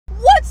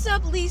What's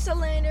up, Lisa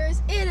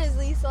Landers? It is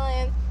Lisa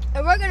Land,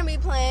 and we're going to be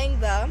playing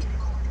the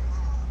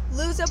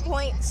Lose a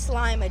Point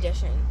Slime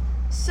Edition.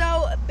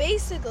 So,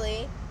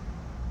 basically,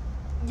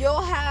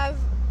 I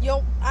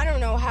don't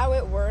know how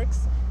it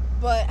works,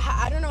 but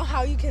I don't know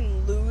how you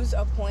can lose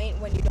a point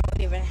when you don't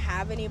even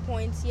have any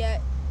points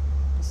yet.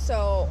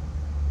 So,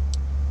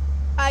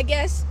 I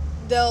guess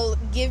they'll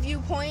give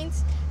you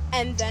points,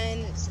 and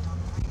then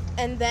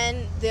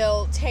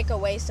they'll take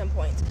away some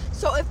points.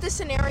 So if the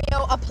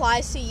scenario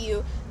applies to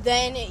you,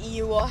 then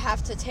you will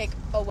have to take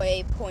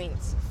away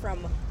points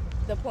from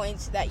the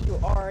points that you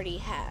already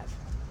have.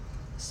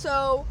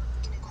 So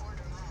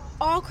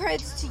all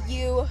credits to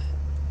you,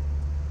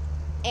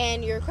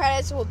 and your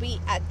credits will be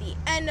at the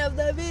end of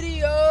the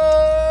video.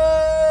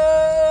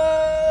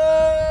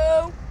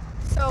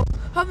 So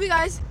hope you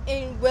guys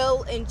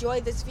will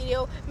enjoy this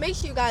video. Make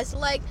sure you guys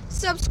like,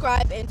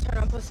 subscribe, and turn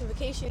on post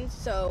notifications.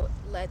 So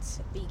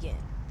let's begin.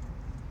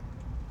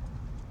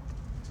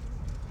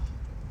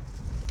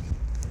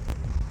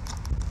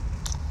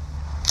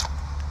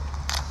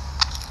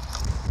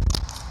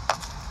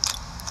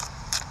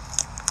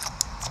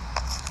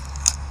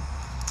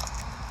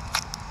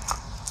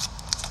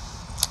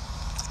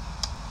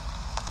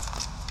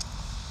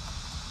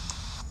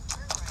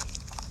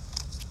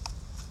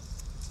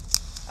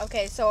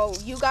 Okay, so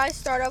you guys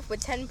start off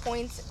with 10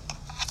 points,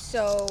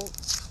 so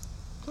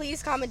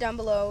please comment down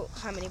below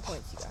how many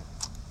points you got.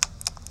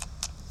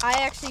 I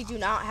actually do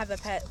not have a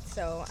pet,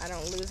 so I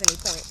don't lose any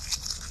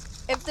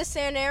points. If the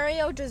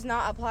scenario does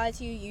not apply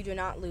to you, you do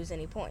not lose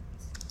any points.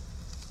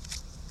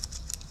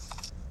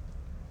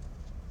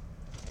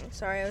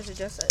 Sorry, I was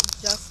just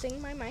adjusting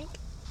my mic.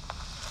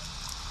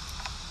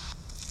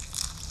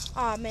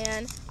 Aw,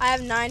 man, I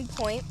have 9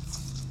 points.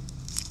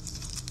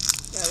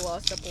 I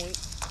lost a point.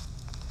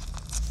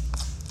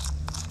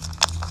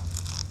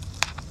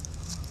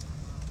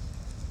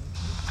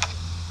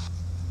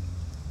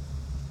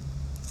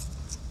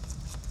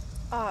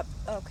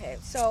 Okay,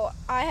 so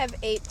I have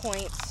 8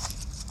 points.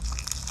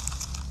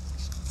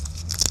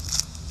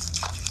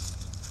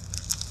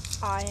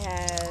 I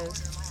have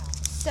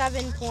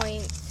 7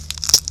 points.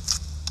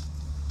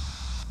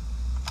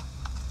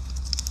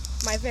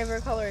 My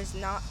favorite color is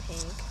not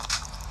pink.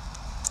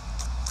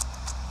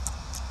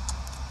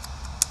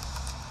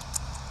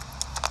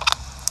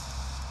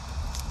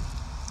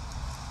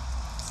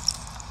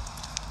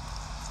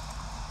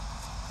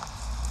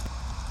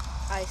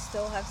 I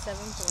still have 7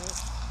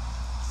 points.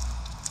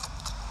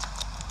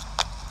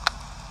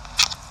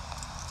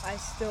 I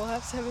still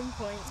have 7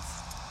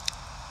 points.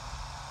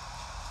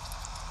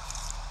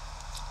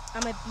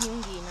 I'm a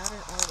Bungie, not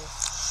an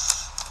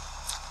artist.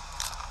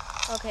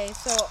 Okay,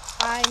 so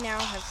I now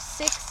have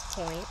 6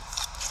 points.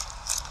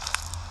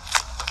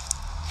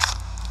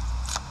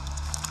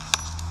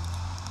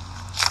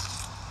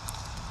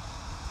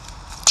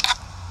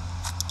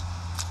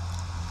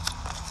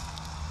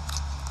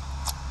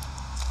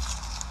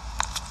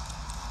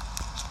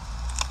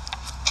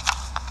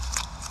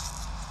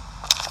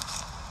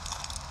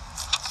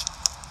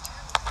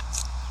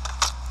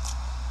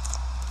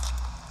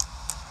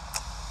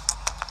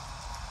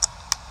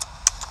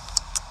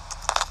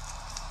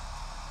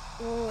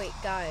 Oh, wait,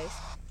 guys.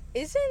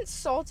 Isn't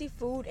salty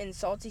food and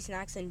salty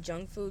snacks and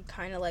junk food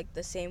kind of like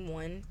the same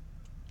one?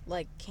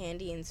 Like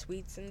candy and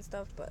sweets and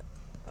stuff, but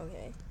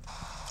okay.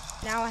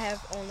 Now I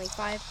have only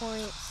 5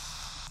 points.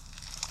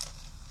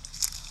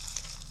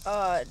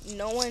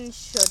 No one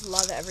should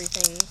love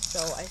everything, so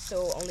I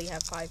still only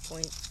have 5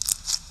 points.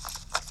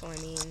 So, I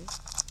mean,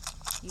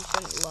 you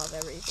shouldn't love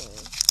everything.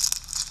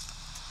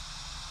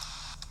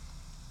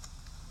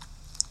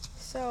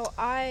 So,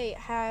 I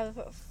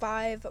have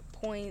 5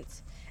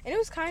 points. And it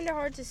was kind of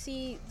hard to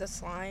see the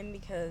slime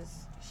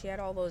because she had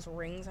all those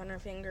rings on her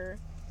finger.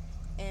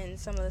 And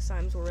some of the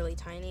slimes were really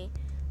tiny.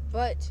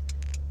 But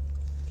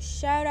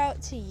shout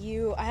out to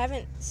you. I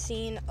haven't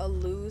seen a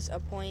lose a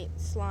point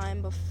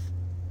slime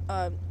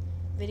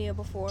video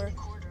before.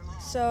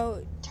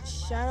 So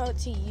shout out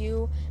to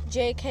you,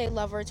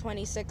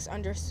 JKLover26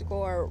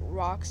 _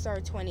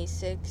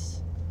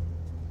 Rockstar26.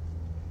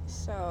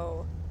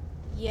 So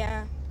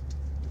yeah.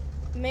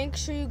 Make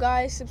sure you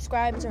guys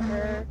subscribe to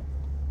her.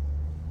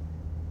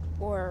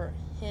 Or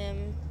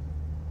him.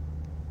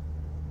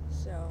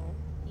 So,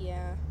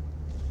 yeah.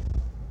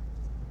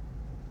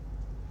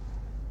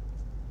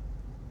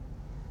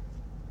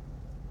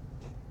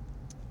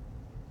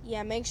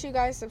 Yeah, make sure you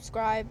guys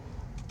subscribe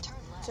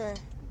to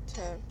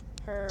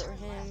her or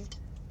him.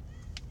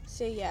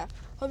 So, yeah.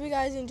 Hope you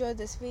guys enjoyed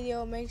this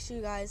video. Make sure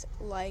you guys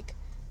like,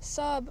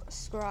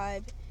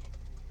 subscribe.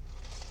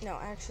 No,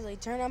 actually,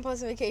 turn on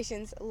post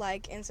notifications,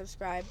 like, and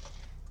subscribe.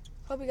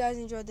 Hope you guys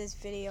enjoyed this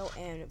video,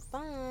 and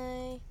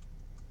bye.